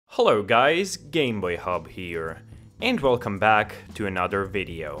Hello guys, Gameboy Hub here, and welcome back to another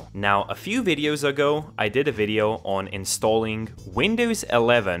video. Now, a few videos ago, I did a video on installing Windows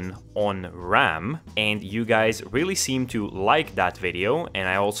 11 on RAM, and you guys really seem to like that video, and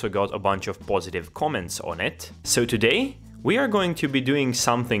I also got a bunch of positive comments on it. So today, we are going to be doing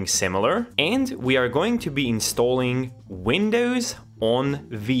something similar, and we are going to be installing Windows on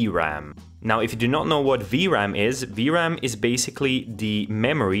VRAM. Now, if you do not know what VRAM is basically the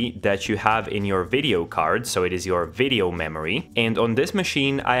memory that you have in your video card, so it is your video memory. And on this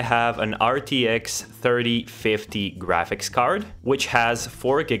machine, I have an RTX 3050 graphics card, which has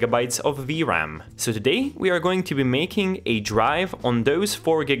 4 GB of VRAM. So today, we are going to be making a drive on those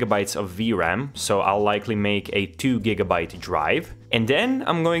 4 GB of VRAM, so I'll likely make a 2 GB drive. And then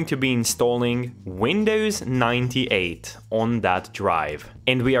I'm going to be installing Windows 98 on that drive.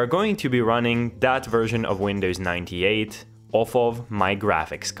 And we are going to be running that version of Windows 98 off of my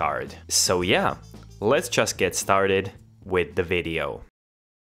graphics card. So yeah, let's just get started with the video.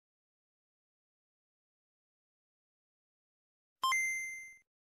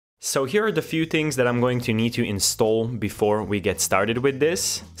 So here are the few things that I'm going to need to install before we get started with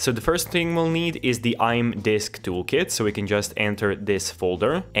this. So the first thing we'll need is the IMDisk toolkit, so we can just enter this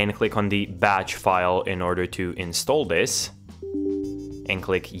folder and click on the batch file in order to install this. And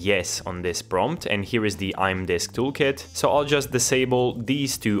click yes on this prompt, and here is the IMDisk toolkit. So I'll just disable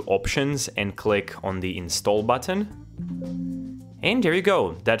these two options and click on the install button. And there you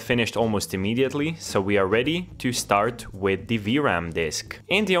go, that finished almost immediately, so we are ready to start with the VRAM disk.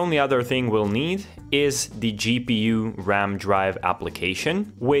 And the only other thing we'll need is the GPU RAM drive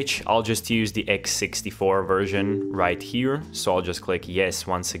application, which I'll just use the x64 version right here, so I'll just click yes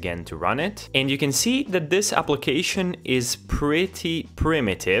once again to run it. And you can see that this application is pretty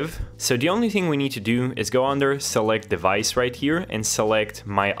primitive, so the only thing we need to do is go under select device right here and select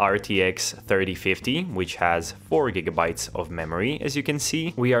my RTX 3050, which has 4 GB of memory. As you can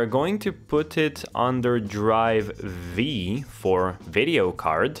see, we are going to put it under drive V for video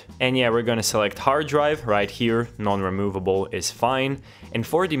card. And yeah, we're going to select hard drive right here, non-removable is fine. And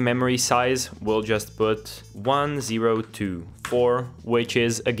for the memory size, we'll just put 1024, which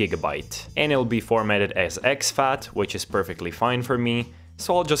is a gigabyte. And it'll be formatted as exFAT, which is perfectly fine for me.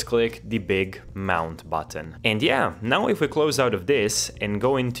 So I'll just click the big mount button. And yeah, now if we close out of this and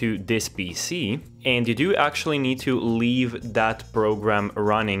go into this PC, and you do actually need to leave that program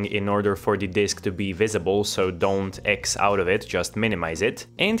running in order for the disk to be visible, so don't X out of it, just minimize it.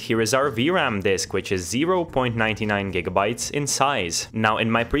 And here is our VRAM disk, which is 0.99 GB in size. Now, in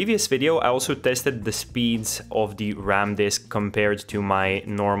my previous video, I also tested the speeds of the RAM disk compared to my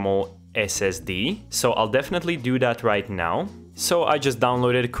normal SSD, so I'll definitely do that right now. So I just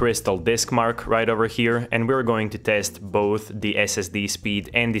downloaded Crystal Disk Mark right over here, and we're going to test both the SSD speed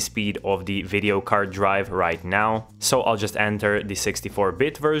and the speed of the video card drive right now. So I'll just enter the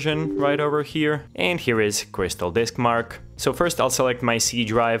 64-bit version right over here, and here is Crystal Disk Mark. So first I'll select my C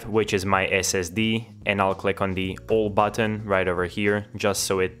drive, which is my SSD, and I'll click on the all button right over here, just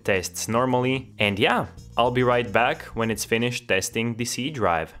so it tests normally. And yeah, I'll be right back when it's finished testing the C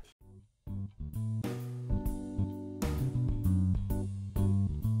drive.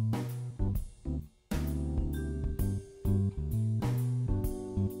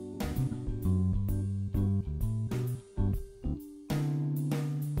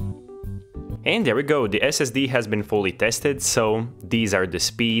 And there we go, the SSD has been fully tested, so these are the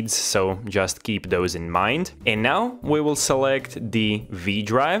speeds, so just keep those in mind. And now we will select the V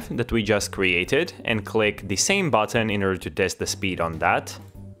drive that we just created and click the same button in order to test the speed on that.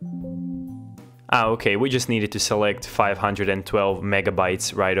 Okay, we just needed to select 512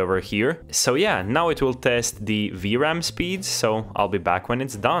 megabytes right over here. So yeah, now it will test the VRAM speeds, so I'll be back when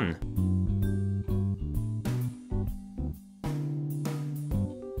it's done.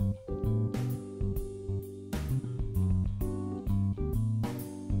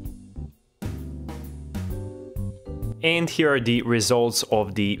 And here are the results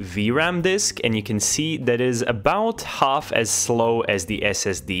of the VRAM disk, and you can see that is about half as slow as the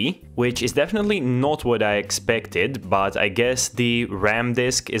SSD, which is definitely not what I expected, but I guess the RAM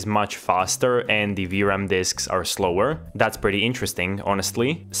disk is much faster and the VRAM disks are slower. That's pretty interesting,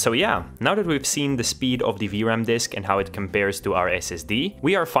 honestly. So yeah, now that we've seen the speed of the VRAM disk and how it compares to our SSD,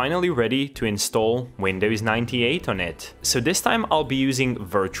 we are finally ready to install Windows 98 on it. So this time I'll be using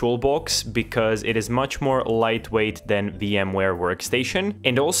VirtualBox because it is much more lightweight than VMware Workstation.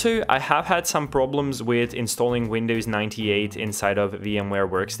 And also, I have had some problems with installing Windows 98 inside of VMware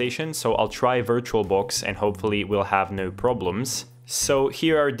Workstation, so I'll try VirtualBox and hopefully we'll have no problems. So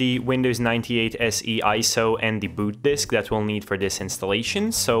here are the Windows 98 SE ISO and the boot disk that we'll need for this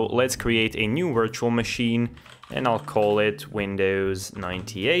installation. So let's create a new virtual machine and I'll call it Windows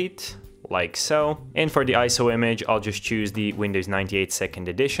 98. Like so. And for the ISO image, I'll just choose the Windows 98 2nd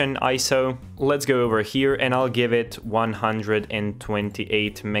edition ISO. Let's go over here and I'll give it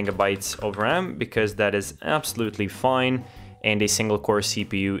 128 megabytes of RAM because that is absolutely fine. And a single core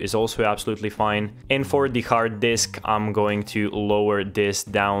CPU is also absolutely fine. And for the hard disk, I'm going to lower this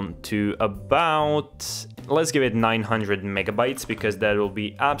down to about, let's give it 900 megabytes because that will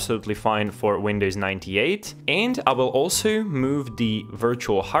be absolutely fine for Windows 98. And I will also move the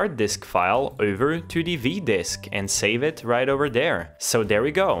virtual hard disk file over to the V disk and save it right over there. So there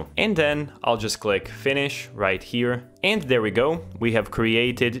we go. And then I'll just click finish right here. And there we go, we have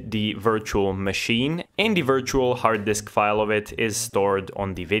created the virtual machine and the virtual hard disk file of it is stored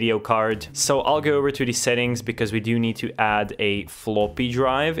on the video card. So I'll go over to the settings because we do need to add a floppy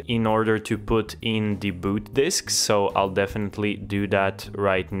drive in order to put in the boot disk. So I'll definitely do that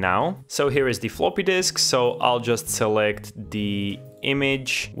right now. So here is the floppy disk. So I'll just select the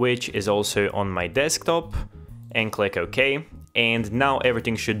image, which is also on my desktop, and click OK. And now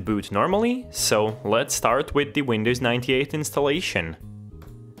everything should boot normally, so let's start with the Windows 98 installation.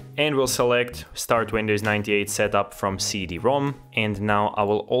 And we'll select Start Windows 98 Setup from CD-ROM. And now I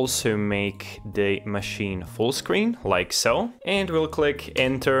will also make the machine full screen, like so. And we'll click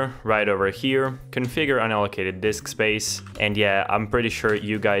Enter right over here, configure unallocated disk space. And yeah, I'm pretty sure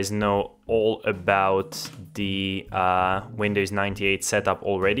you guys know all about the Windows 98 setup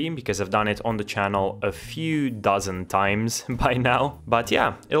already because I've done it on the channel a few dozen times by now. But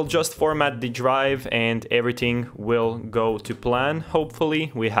yeah, it'll just format the drive and everything will go to plan.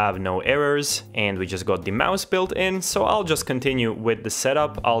 Hopefully we have no errors and we just got the mouse built in. So I'll just continue with the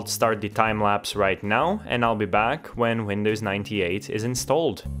setup. I'll start the time lapse right now and I'll be back when Windows 98 is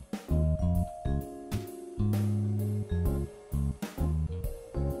installed.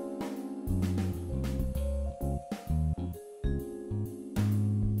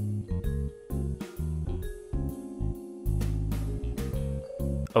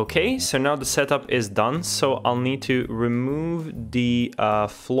 Okay, so now the setup is done, so I'll need to remove the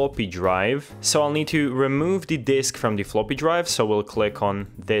floppy drive. So I'll need to remove the disk from the floppy drive, so we'll click on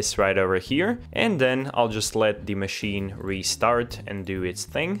this right over here, and then I'll just let the machine restart and do its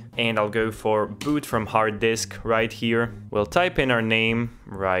thing. And I'll go for boot from hard disk right here. We'll type in our name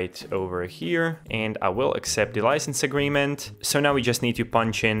right over here, and I will accept the license agreement. So now we just need to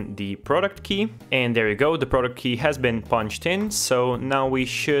punch in the product key, and there you go, the product key has been punched in, so now we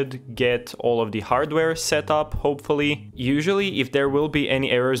should get all of the hardware set up, hopefully. Usually, if there will be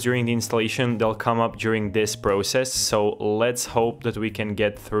any errors during the installation, they'll come up during this process, so let's hope that we can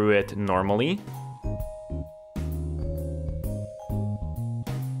get through it normally.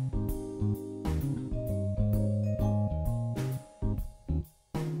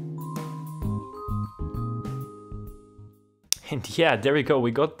 And yeah, there we go,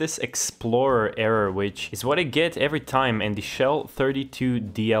 we got this Explorer error, which is what I get every time, and the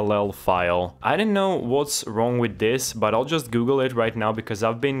shell32dll file. I don't know what's wrong with this, but I'll just Google it right now because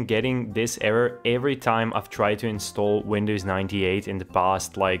I've been getting this error every time I've tried to install Windows 98 in the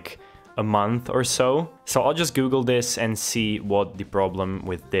past, like a month or so. So I'll just Google this and see what the problem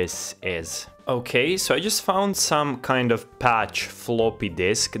with this is. Okay, so I just found some kind of patch floppy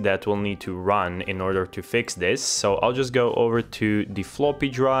disk that we'll need to run in order to fix this. So I'll just go over to the floppy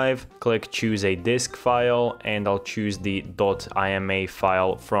drive, click choose a disk file, and I'll choose the .ima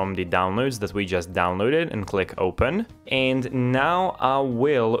file from the downloads that we just downloaded and click open. And now I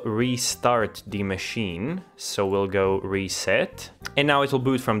will restart the machine. So we'll go reset. And now it will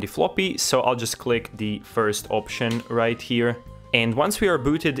boot from the floppy. So I'll just click the first option right here. And once we are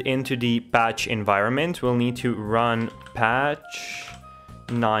booted into the patch environment, we'll need to run patch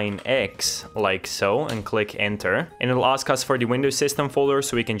 9x like so and click enter. And it'll ask us for the Windows system folder,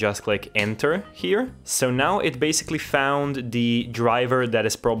 so we can just click enter here. So now it basically found the driver that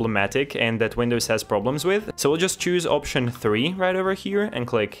is problematic and that Windows has problems with. So we'll just choose option 3 right over here and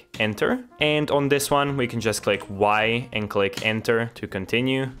click enter. And on this one, we can just click Y and click enter to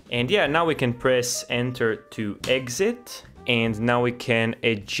continue. And yeah, now we can press enter to exit. And now we can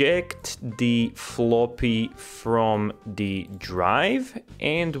eject the floppy from the drive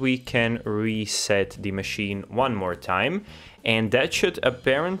and we can reset the machine one more time. and that should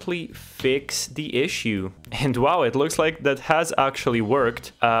apparently fix the issue. And wow, it looks like that has actually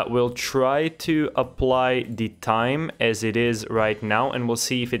worked. We'll try to apply the time as it is right now, and we'll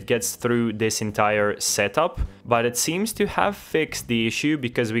see if it gets through this entire setup. But it seems to have fixed the issue,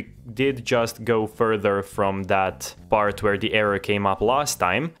 because we did just go further from that part where the error came up last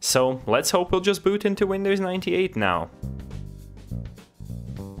time. So let's hope we'll just boot into Windows 98 now.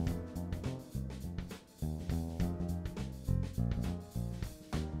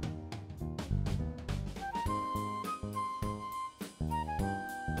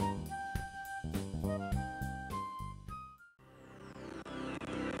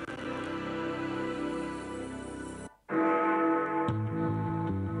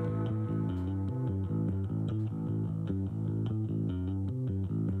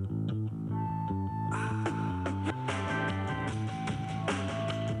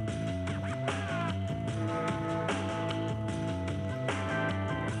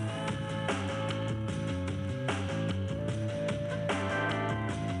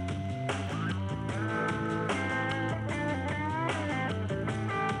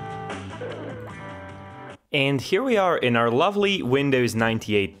 And here we are in our lovely Windows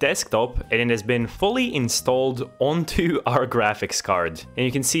 98 desktop, and it has been fully installed onto our graphics card. And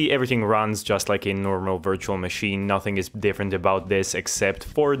you can see everything runs just like a normal virtual machine. Nothing is different about this except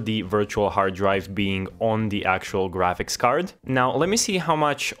for the virtual hard drive being on the actual graphics card. Now let me see how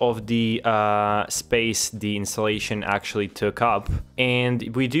much of the space the installation actually took up.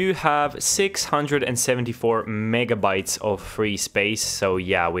 And we do have 674 megabytes of free space, so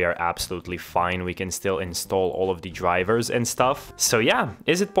yeah, we are absolutely fine. We can still install all of the drivers and stuff. So yeah,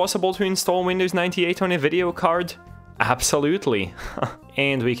 is it possible to install Windows 98 on a video card? Absolutely.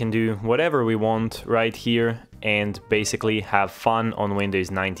 And we can do whatever we want right here and basically have fun on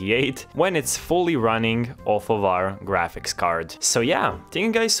Windows 98 when it's fully running off of our graphics card. So yeah, thank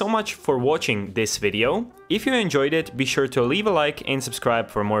you guys so much for watching this video. If you enjoyed it, be sure to leave a like and subscribe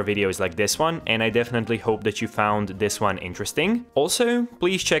for more videos like this one, and I definitely hope that you found this one interesting. Also,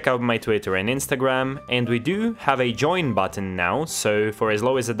 please check out my Twitter and Instagram, and we do have a join button now, so for as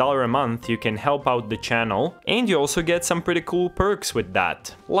low as $1 a month you can help out the channel, and you also get some pretty cool perks with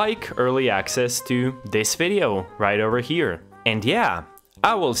that, like early access to this video right over here. And yeah,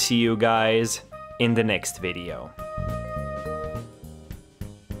 I will see you guys in the next video.